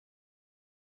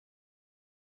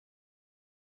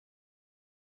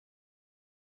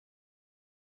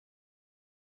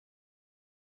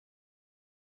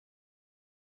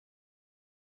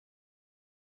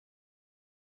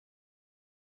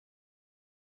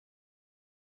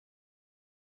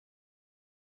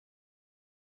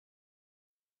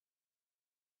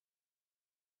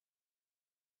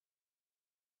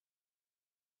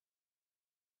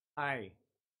I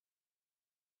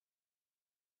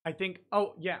think,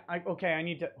 oh, yeah, okay, I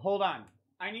need to, hold on.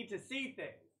 I need to see things.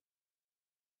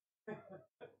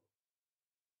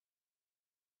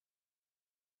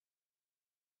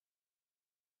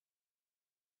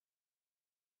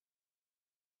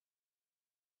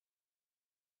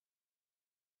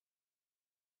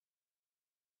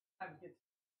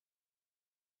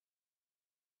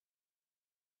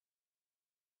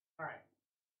 All right.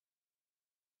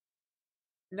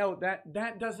 No,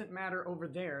 that doesn't matter over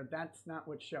there. That's not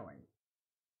what's showing.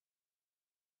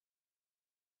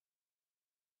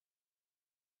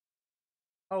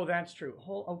 Oh, that's true.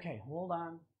 Okay, hold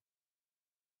on.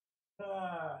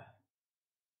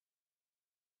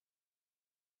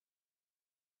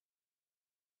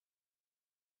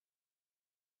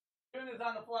 Doing this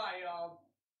on the fly, y'all.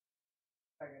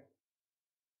 Second.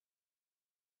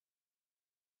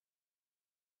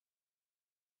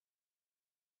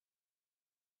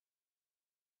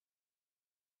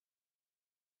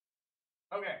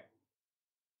 Okay.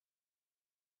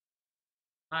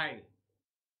 Hi.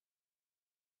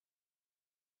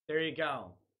 There you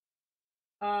go.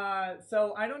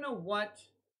 So I don't know what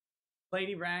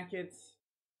Lady Rackets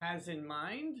has in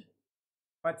mind,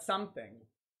 but something.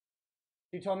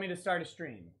 She told me to start a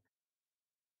stream.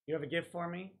 You have a gift for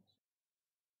me?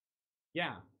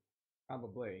 Yeah,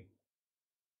 probably.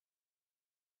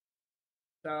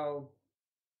 So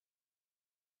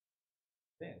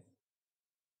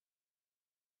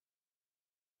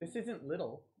this isn't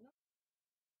little.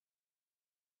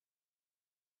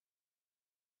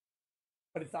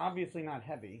 But it's obviously not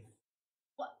heavy.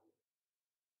 What?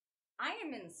 I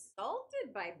am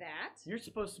insulted by that. You're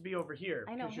supposed to be over here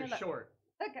because you're short.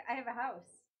 Look, I have a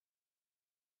house.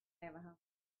 I have a house.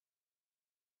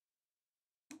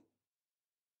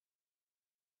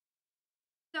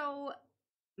 So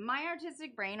my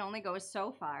artistic brain only goes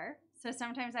so far. So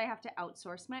sometimes I have to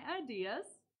outsource my ideas.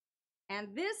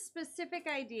 And this specific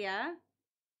idea,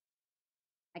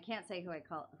 I can't say who it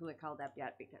called up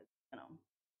yet because, you know.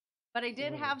 But I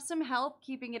did have some help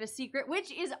keeping it a secret,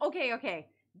 which is okay.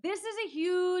 This is a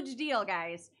huge deal,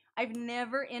 guys. I've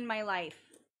never in my life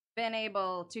been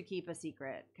able to keep a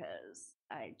secret because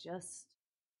I just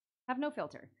have no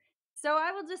filter. So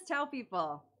I will just tell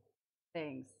people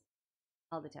things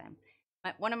all the time.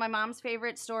 One of my mom's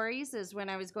favorite stories is when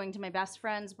I was going to my best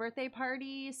friend's birthday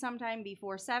party sometime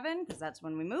before 7, because that's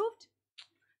when we moved.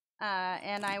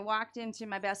 And I walked into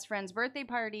my best friend's birthday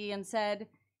party and said,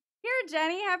 "Here,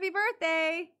 Jenny, happy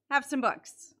birthday. Have some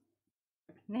books."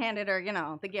 And handed her, you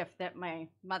know, the gift that my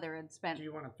mother had spent. Do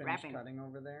you want to finish cutting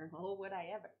over there? Oh, would I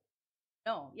ever?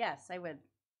 No, yes, I would.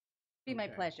 Be my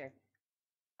pleasure.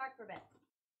 Talk for a bit.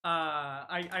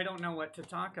 I don't know what to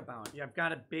talk about. Yeah, I've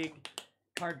got a big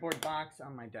cardboard box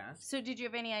on my desk. So did you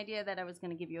have any idea that I was going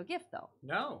to give you a gift, though?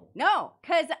 No. No,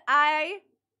 because I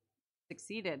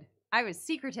succeeded. I was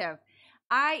secretive.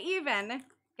 I even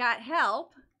got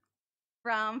help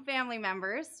from family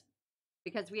members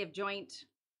because we have joint...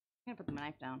 I'm going to put the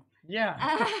knife down.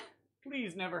 Yeah.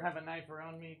 Please never have a knife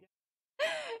around me.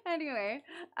 Anyway,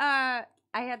 I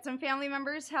had some family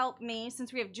members help me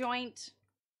since we have joint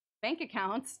bank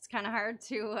accounts. It's kind of hard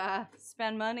to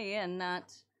spend money and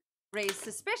not raise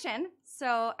suspicion.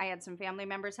 So I had some family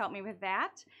members help me with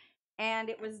that. And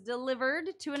it was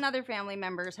delivered to another family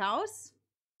member's house.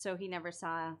 So he never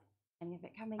saw any of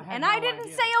it coming. And I didn't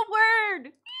say a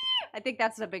word. I think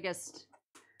that's the biggest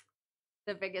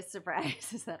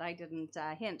surprise is that I didn't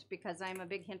hint because I'm a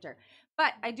big hinter.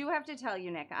 But I do have to tell you,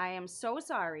 Nick, I am so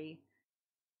sorry.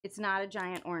 It's not a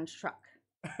giant orange truck.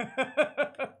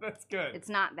 That's good. It's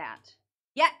not that.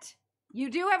 Yet, you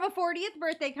do have a 40th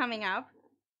birthday coming up.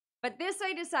 But this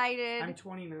I decided... I'm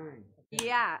 29.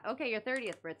 Yeah. Okay, your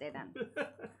 30th birthday then.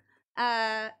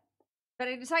 But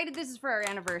I decided this is for our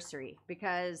anniversary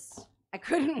because I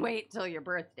couldn't wait till your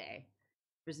birthday.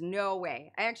 There's no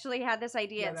way. I actually had this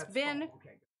idea. Yeah, it's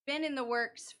been in the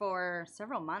works for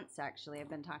several months, actually. I've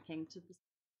been talking to this.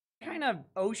 What kind of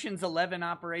Ocean's 11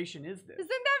 operation is this? Isn't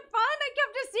that fun? I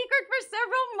kept a secret for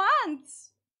several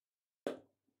months.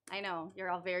 I know. You're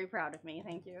all very proud of me.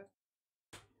 Thank you.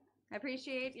 I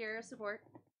appreciate your support.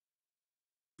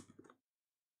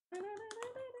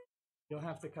 You'll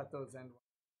have to cut those end ones.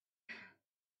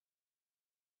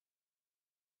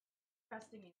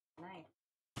 Trusting me tonight.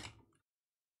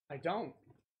 I don't.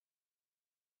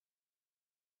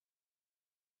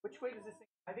 Which way does this thing?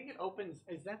 I think it opens.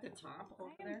 Is that the top over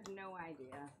there? I have no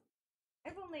idea.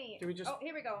 I've only... Should we just... Oh,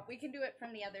 here we go. We can do it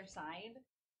from the other side.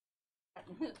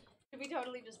 Should we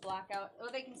totally just block out? Oh,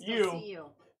 they can still see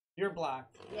you. You're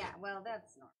blocked. Yeah, well,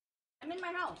 that's not... I'm in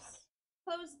my house.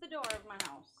 Close the door of my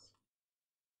house.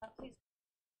 Please.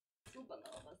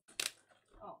 Supernova.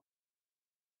 Oh.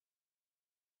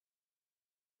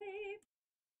 Beep.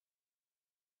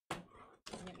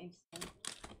 Let me see.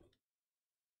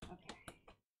 Okay.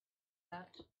 That.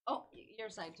 Oh, your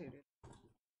side too, dude.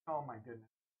 Oh my goodness.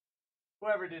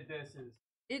 Whoever did this is.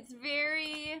 It's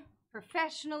very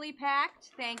professionally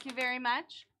packed. Thank you very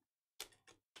much.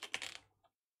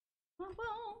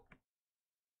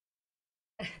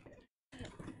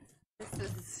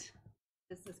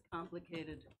 This is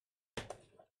complicated.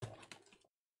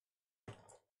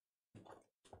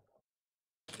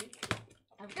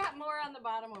 I've got more on the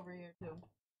bottom over here too.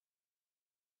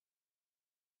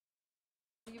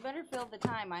 You better fill the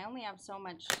time. I only have so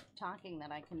much talking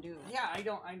that I can do. Yeah,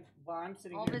 I'm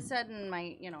sitting All here. of a sudden,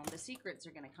 the secrets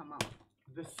are gonna come out.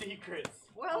 The secrets.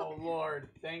 Well, oh Lord,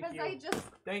 thank you. I just.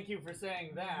 Thank you for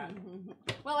saying that.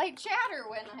 Well, I chatter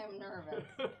when I'm nervous.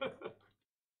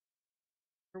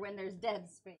 Or when there's dead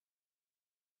space.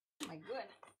 My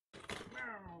goodness.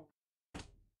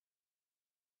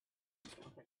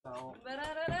 Okay, so.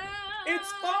 Ba-da-da-da!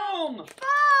 It's foam!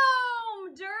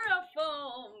 Foam!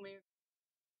 Durafoam!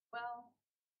 Well.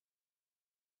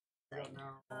 I don't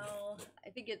know. Oh, I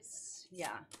think it's,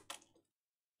 yeah.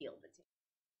 Heal the tape.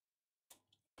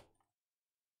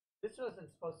 This wasn't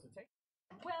supposed to take.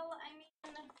 Well, I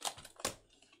mean,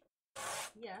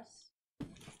 yes.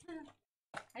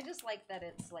 I just like that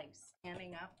it's like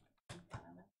standing up in front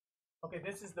of it. Okay,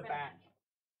 this is the back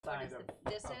side What is of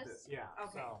this of is? Yeah.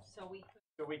 Okay, so we could.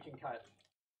 So we can cut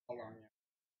along here.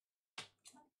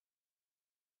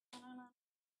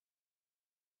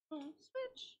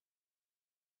 Switch.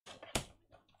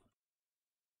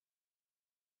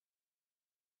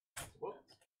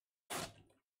 Whoops.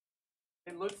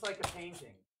 It looks like a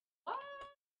painting. What?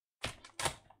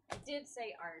 I did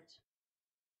say art.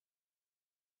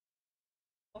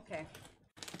 Okay.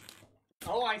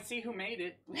 Oh, I see who made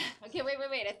it. Okay,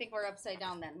 wait. I think we're upside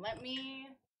down then. Let me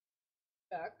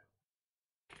check.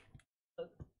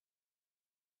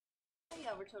 Oh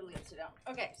yeah, we're totally upside down.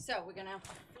 Okay, so we're gonna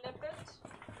flip it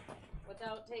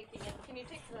without taking it. Can you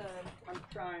take the... I'm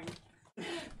trying. Go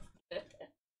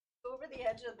over the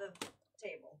edge of the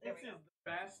table. There This we go. is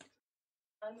the best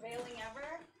Unveiling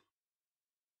ever.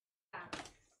 Ah.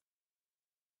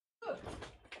 Ooh.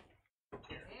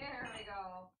 There we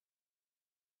go.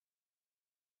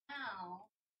 Now.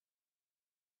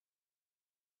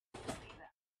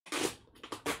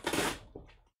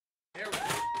 There we go.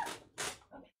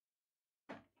 Okay.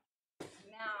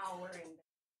 Now we're in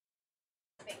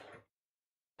the thing.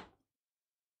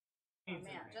 Oh man,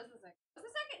 just a second. Just a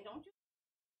second. Don't you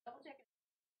double check it.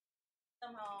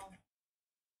 Somehow.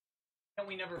 And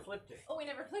we never flipped it. Oh, we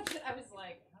never flipped it. I was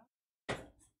like, huh?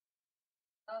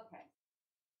 Okay.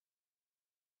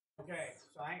 Okay,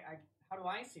 so I how do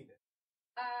I see this?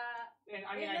 And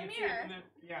I mean, in I the can see mirror. it in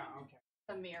the, yeah, okay.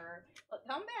 The mirror. Look,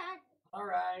 come back. All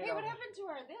right. Hey, what happened to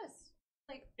our this?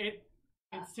 Like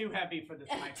It's too heavy for this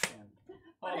mic stand.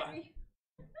 Hold on.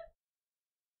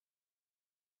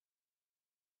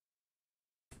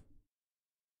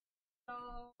 So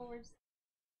we're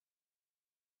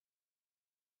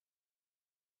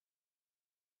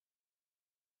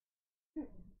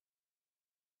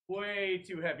Way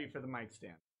too heavy for the mic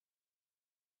stand.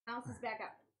 mouse is back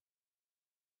up.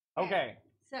 Okay.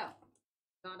 So,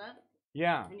 got it?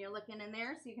 Yeah. And you're looking in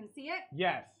there so you can see it?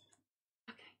 Yes.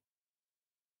 Okay.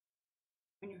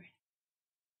 When you're ready.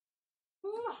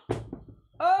 Ooh.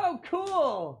 Oh,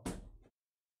 cool.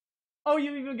 Oh,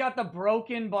 you even got the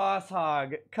broken boss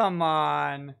hog. Come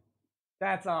on.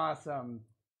 That's awesome.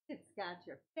 It's got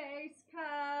your face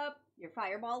cup, your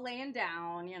fireball laying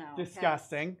down, you know.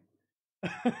 Disgusting.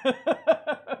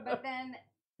 But then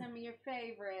some of your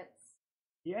favorites.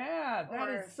 Yeah, that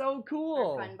Or- is so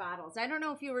cool. Fun bottles. I don't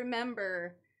know if you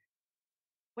remember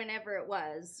whenever it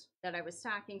was that I was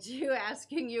talking to you,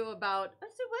 asking you about, I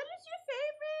said, what is your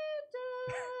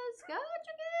favorite scotch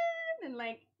again? And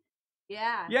like,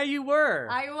 yeah. Yeah, you were.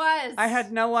 I was. I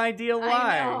had no idea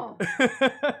why. I know.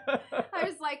 I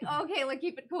was like, okay, like,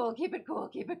 keep it cool, keep it cool,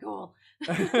 keep it cool.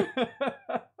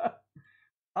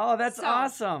 Oh, that's So-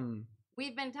 awesome.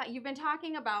 You've been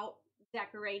talking about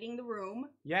decorating the room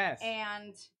Yes.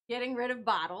 and getting rid of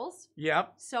bottles.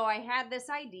 Yep. So I had this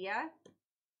idea,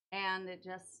 and it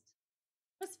just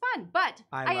was fun. But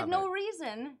I I had love no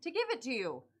reason to give it to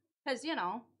you because, you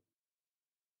know,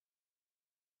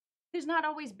 there's not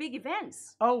always big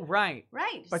events, Oh, right.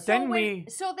 right? But So then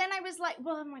so then I was like,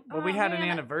 well, I'm like, Well, we oh, had an man.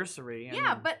 anniversary. and-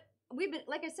 Yeah, but we've been,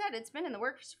 like I said, it's been in the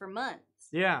works for months.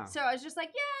 Yeah. So I was just like,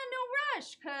 yeah, no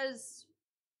rush, because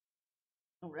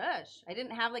no rush. I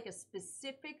didn't have like a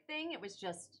specific thing. It was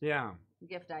just Yeah. a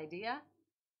gift idea.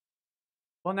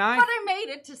 Well, now But I made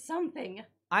it to something.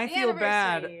 I The feel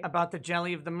bad anniversary. about the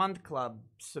Jelly of the Month Club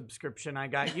subscription I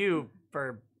got you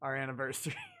for our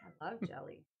anniversary. I love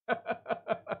jelly.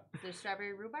 Is there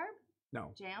strawberry rhubarb?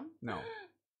 No, Jam? no.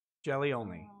 Jelly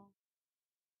only. Oh,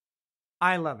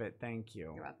 I love it. Thank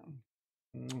you. you're welcome.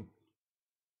 Mm.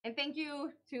 And thank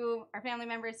you to our family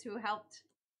members who helped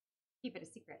keep it a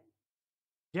secret.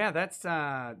 Yeah,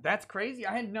 that's crazy.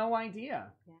 I had no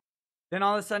idea. Yeah. Then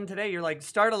all of a sudden today, you're like,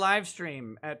 start a live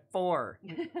stream at 4.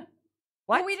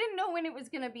 What? Well, we didn't know when it was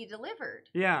going to be delivered.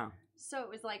 Yeah. So it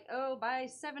was like, oh, by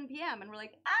 7 p.m. And we're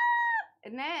like, ah!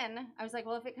 And then I was like,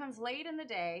 well, if it comes late in the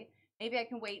day, maybe I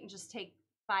can wait and just take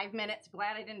 5 minutes.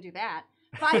 Glad I didn't do that.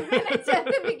 5 minutes at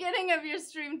the beginning of your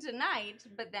stream tonight.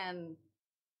 But then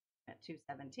at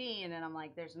 2:17, and I'm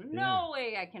like, there's no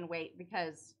way I can wait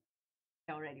because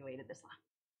I already waited this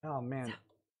long. Oh, man.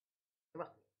 Well,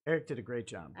 Eric did a great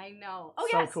job. I know. Oh,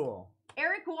 so yes. cool.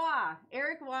 Eric Waugh.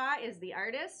 Eric Waugh is the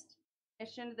artist.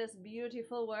 Commissioned this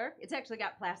beautiful work. It's actually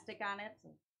got plastic on it. So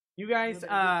You guys, bit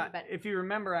of goofy, but- if you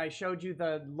remember, I showed you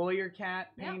the lawyer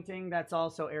cat Yep. painting. That's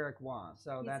also Eric Waugh.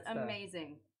 So he's that's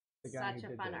amazing. the guy Such who a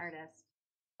did fun this. artist.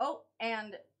 Oh,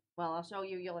 and well, I'll show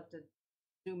you. You'll have to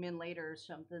zoom in later or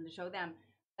something to show them.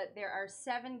 But there are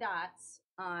 7 dots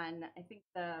on, I think,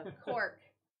 the cork,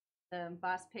 the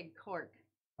Boss Pig cork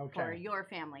for Okay. your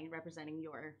family, representing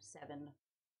your 7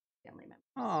 family members.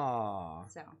 Aw,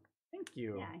 So thank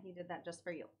you. yeah, he did that just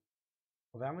for you.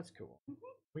 Well, that was cool. Mhm.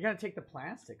 We got to take the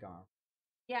plastic off.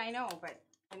 Yeah, I know, but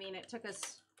I mean, it took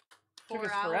us Took 4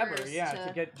 us hours forever, yeah,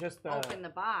 to get just the. open the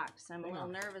box. I'm a thing little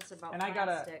off. nervous about And I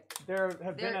plastic. gotta. There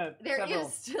have been There several.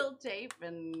 is still tape,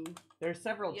 and There's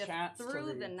several you chats to threw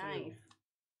read, the too. knife.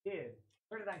 Did.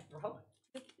 Where did I throw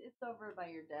it? It's over by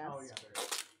your desk. Oh yeah, there it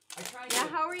is. I tried. Yeah, to,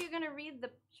 how are you gonna read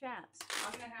the chats?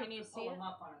 I'm gonna have Can you to see pull it? them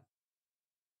up on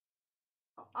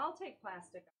a. I'll take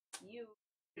plastic off. You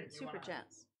Here, read you super wanna-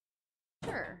 chats.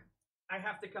 Sure. I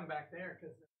have to come back there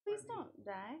because. Please don't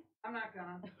die. I'm not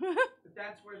gonna. But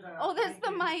that's where the. Oh, there's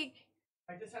the is. mic.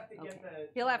 I just have to get Okay. the.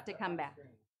 He'll have to the come on back.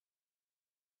 screen.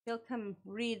 He'll come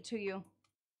read to you.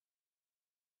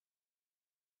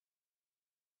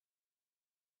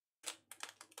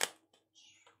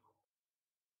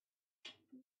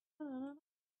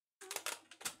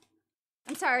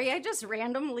 I'm sorry, I just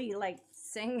randomly like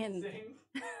sing and Sing.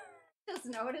 just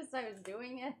noticed I was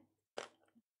doing it.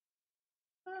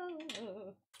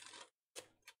 Oh.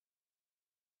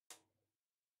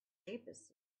 Tape is-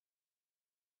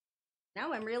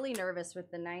 Now I'm really nervous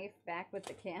with the knife back with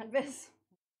the canvas.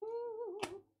 Ooh.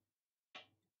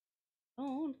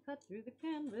 Don't cut through the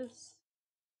canvas.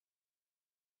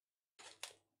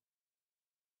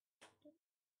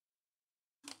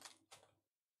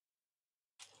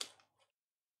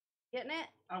 Getting it?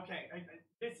 Okay,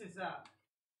 this is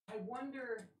I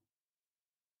wonder.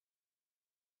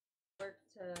 Work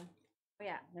to. Oh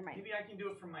yeah, never mind. Maybe I can do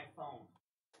it from my phone.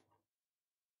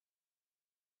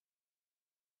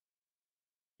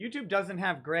 YouTube doesn't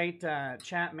have great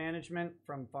chat management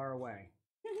from far away.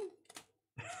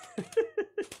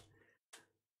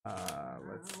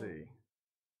 Let's see.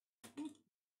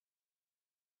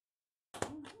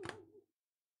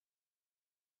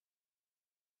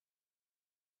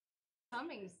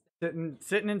 Humming.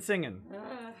 Sitting and singing.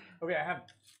 Ugh. Okay, I have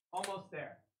almost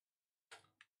there.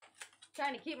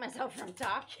 Trying to keep myself from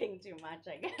talking too much,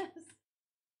 I guess.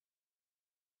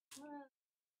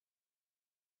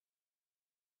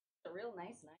 It's a real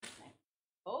nice knife.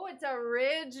 Oh, it's a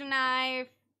ridge knife.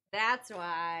 That's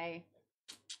why.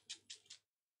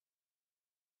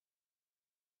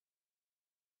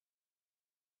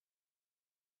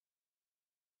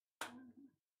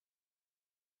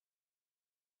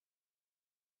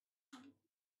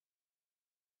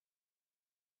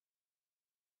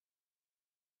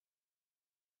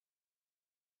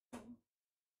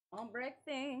 Don't break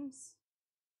things.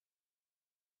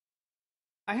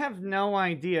 I have no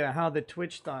idea how the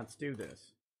Twitch thoughts do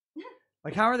this.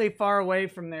 Like, how are they far away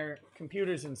from their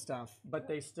computers and stuff, but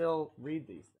they still read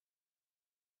these?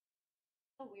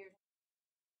 So weird.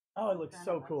 Oh, it looks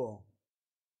so cool.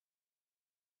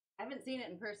 I haven't seen it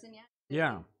in person yet.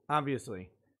 Yeah, obviously.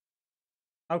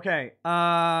 Okay,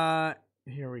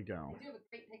 here we go. I do have a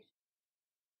great picture.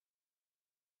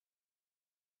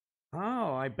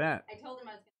 Oh, I bet. I told him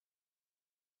I was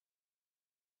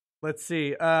Let's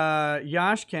see.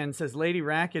 Yashken says, Lady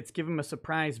Rackets, give him a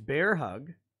surprise bear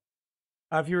hug.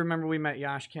 If you remember, we met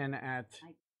Yashken at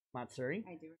Matsuri.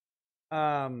 I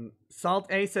do. Salt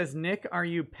A says, Nick, are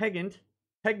you pregnant?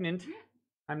 I'm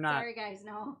not. Sorry, guys,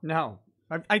 no. No.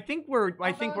 I think we're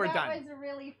Although done. That was a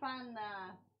really fun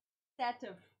set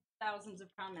of thousands of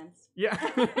comments. Yeah,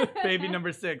 baby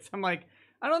number 6. I'm like,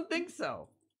 I don't think so.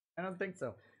 I don't think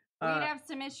so. We'd have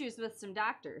some issues with some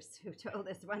doctors who told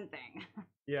us one thing.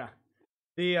 Yeah.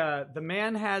 The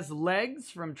man has legs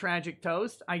from Tragic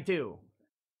Toast. I do.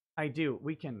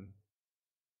 We can.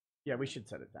 Yeah, we should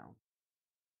set it down.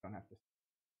 Don't have to.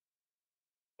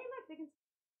 Hey, look, they can...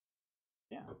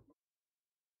 Yeah.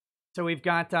 So we've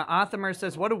got Othamer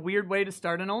says, "What a weird way to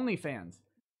start an OnlyFans."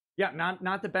 Yeah,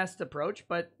 not the best approach,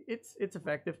 but it's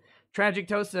effective. Tragic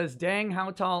Toast says, "Dang,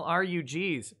 how tall are you?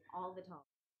 Geez." All the tall.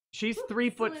 She's Ooh,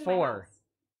 3'4".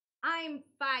 I'm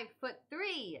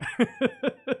 5'3".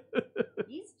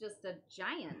 He's just a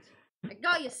giant. I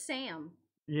call you Sam.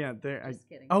 Yeah, Just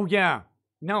kidding. Oh yeah,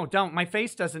 no, don't. My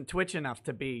face doesn't twitch enough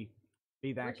to be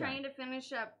that guy. We're trying to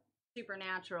finish up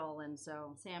Supernatural, and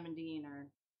so Sam and Dean are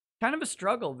kind of a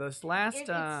struggle this last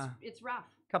it's rough.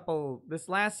 This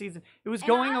last season. It was And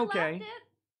going I okay. loved it.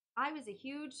 I was a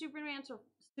huge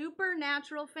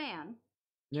Supernatural fan.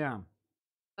 Yeah.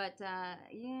 But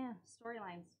yeah,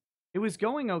 storylines. It was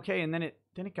going okay, and then it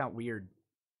got weird.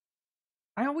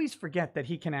 I always forget that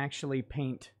he can actually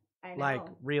paint like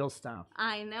real stuff.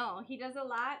 I know. He does a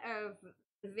lot of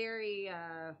very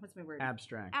what's my word?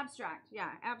 Abstract. Abstract, yeah.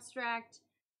 Abstract,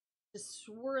 just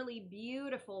swirly,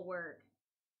 beautiful work.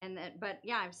 And but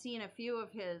yeah, I've seen a few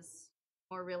of his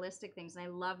more realistic things, and I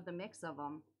love the mix of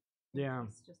them. Yeah.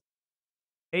 It's just...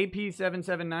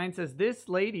 AP779 says, "This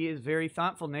lady is very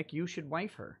thoughtful, Nick. You should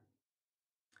wife her."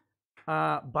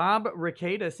 Bob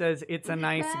Ricada says, "It's a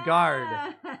nice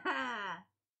guard."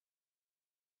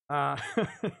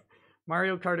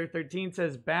 Mario Carter 13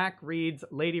 says, "Back reads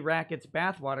Lady Rackets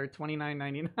bathwater,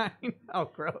 $29.99." Oh,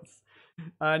 gross.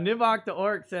 Nivok the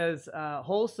Orc says,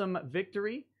 "Wholesome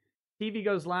victory." TV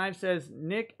Goes Live says,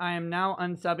 "Nick, I am now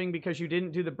unsubbing because you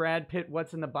didn't do the Brad Pitt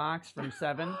What's in the Box from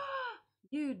 7.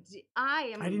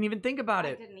 I didn't even think about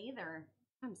it. I didn't either.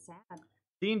 I'm sad.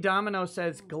 Dean Domino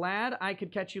says, "Glad I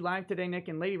could catch you live today, Nick,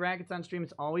 and Lady Rackets on stream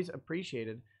is always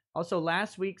appreciated. Also,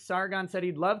 last week, Sargon said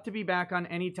he'd love to be back on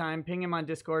anytime. Ping him on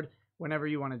Discord whenever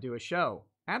you want to do a show."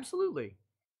 Absolutely.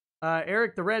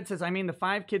 Eric the Red says, "I mean, the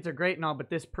 5 kids are great and all, but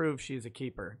this proves she's a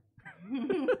keeper."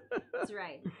 That's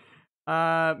right.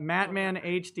 Mattman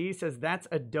HD says, "That's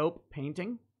a dope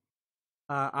painting."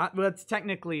 Well, it's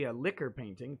technically a liquor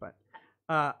painting, but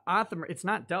Othamer, it's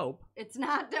not dope. It's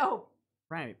not dope.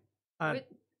 Right. Which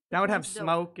that would have one's dope?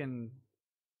 smoke and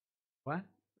what?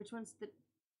 Which one's the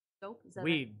dope? Is that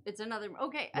weed. It's another.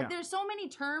 Okay. Yeah. There's so many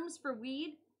terms for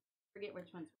weed. Forget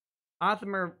which one's.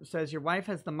 Othamer says, "Your wife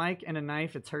has the mic and a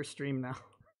knife. It's her stream now."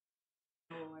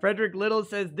 Oh, Frederick Little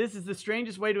says, "This is the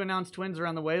strangest way to announce twins are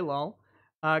on the way, lol."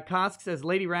 Kosk says,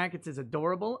 "Lady Rackets is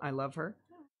adorable. I love her."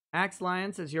 Axe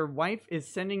Lion says, "Your wife is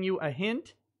sending you a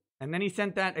hint." And then he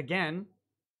sent that again.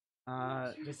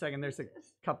 Just a second. There's a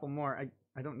couple more.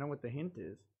 I don't know what the hint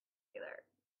is.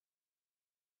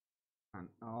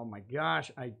 Oh my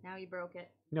gosh. Now you broke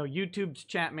it. No, YouTube's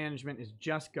chat management is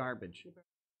just garbage.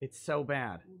 It's so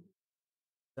bad.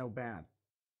 So bad.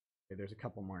 Okay, there's a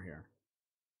couple more here.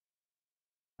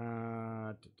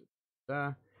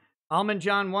 Almond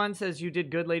John 1 says, "You did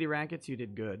good, Lady Rackets. You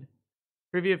did good."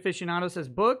 Trivia Aficionado says,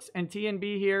 "Books and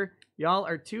TNB here. Y'all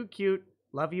are too cute.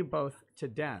 Love you both to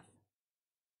death."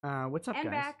 What's up, and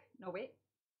guys? back. No, wait.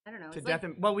 I don't know. To It's death.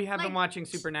 Well, we have been watching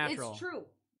it's Supernatural. It's true.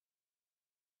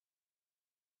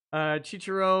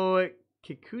 Chichiro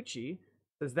Kikuchi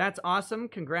says, "That's awesome.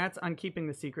 Congrats on keeping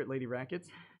the secret, Lady Rackets."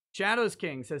 Shadows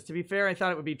King says, "To be fair, I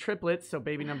thought it would be triplets, so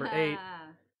baby number 8.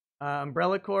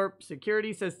 Umbrella Corp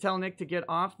Security says, "Tell Nick to get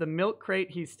off the milk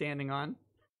crate he's standing on."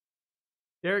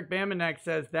 Derek Bambanek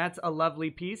says, "That's a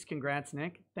lovely piece. Congrats,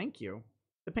 Nick." Thank you.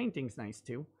 The painting's nice,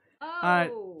 too.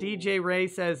 Oh. DJ Ray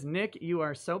says, "Nick, you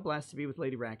are so blessed to be with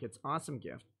Lady Rackets. Awesome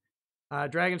gift."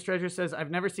 Dragon's Treasure says,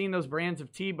 "I've never seen those brands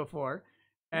of tea before."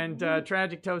 And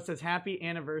Tragic Toe says, "Happy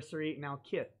anniversary." Now,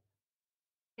 Kith.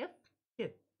 Kith.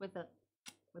 With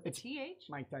a TH?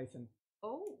 Mike Tyson.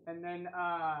 Oh. And then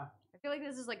I feel like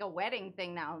this is like a wedding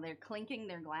thing now. They're clinking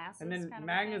their glasses. And then kind of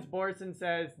Magnus Borson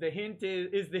says, "The hint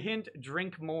is the hint,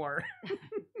 drink more."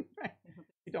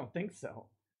 You don't think so?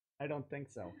 I don't think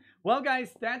so. Well,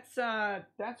 guys, that's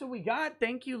what we got.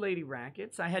 Thank you, Lady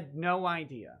Rackets. I had no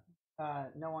idea.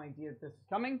 No idea this is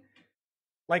coming.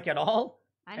 Like at all.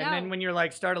 I know. And then when you're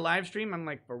like, start a live stream, I'm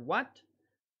like, for what?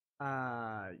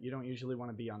 You don't usually want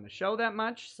to be on the show that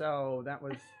much, so that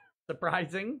was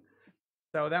surprising.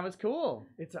 So that was cool.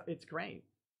 It's great.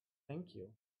 Thank you.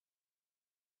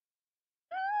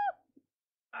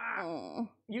 Oh.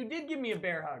 You did give me a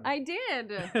bear hug. I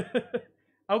did.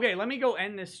 Okay, let me go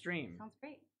end this stream. Sounds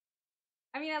great.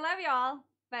 I mean, I love y'all,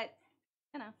 but,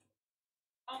 you know.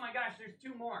 Oh my gosh, there's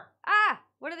 2 more. Ah,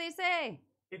 what do they say?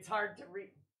 It's hard to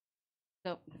read.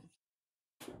 Nope.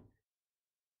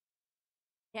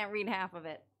 Can't read half of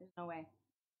it. There's no way.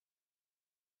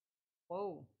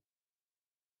 Whoa.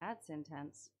 That's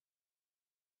intense.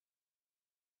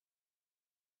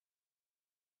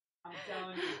 I'm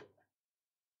telling you.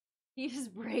 He's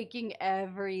breaking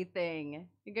everything.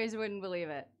 You guys wouldn't believe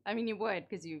it. I mean, you would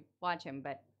because you watch him,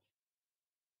 but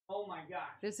Oh my gosh.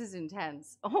 this is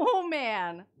intense. Oh,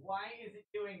 man. Why is it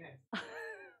doing this?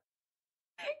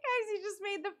 Guys, he just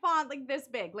made the font like this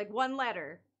big, like 1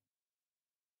 letter.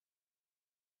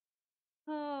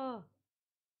 Oh.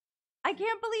 I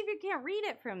can't believe you can't read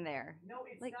it from there. No,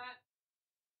 it's like, not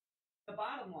the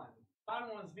bottom one. The bottom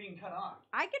one's being cut off.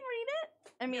 I can read it.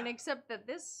 I mean, Yeah. except that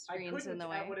this screen's in the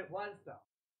way. I couldn't tell what it was,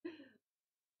 though.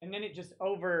 And then it just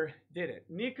overdid it.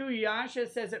 Niku Yasha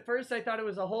says, at first I thought it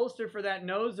was a holster for that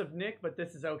nose of Nick, but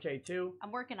this is okay, too.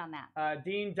 I'm working on that.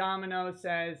 Dean Domino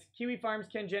says, Kiwi Farms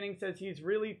Ken Jennings says he's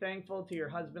really thankful to your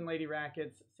husband, Lady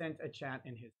Rackets, sent a chat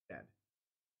in his stead.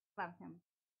 Love him.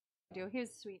 I do.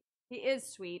 He's sweet. He is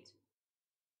sweet.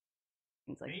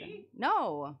 Things like Me? that.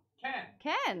 No.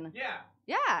 Ken. Yeah.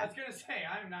 I was gonna say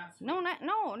I'm not sweet.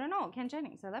 No. Ken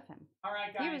Jennings. I love him. All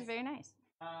right, guys. He was very nice.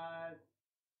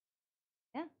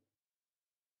 Yeah.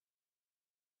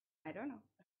 I don't know.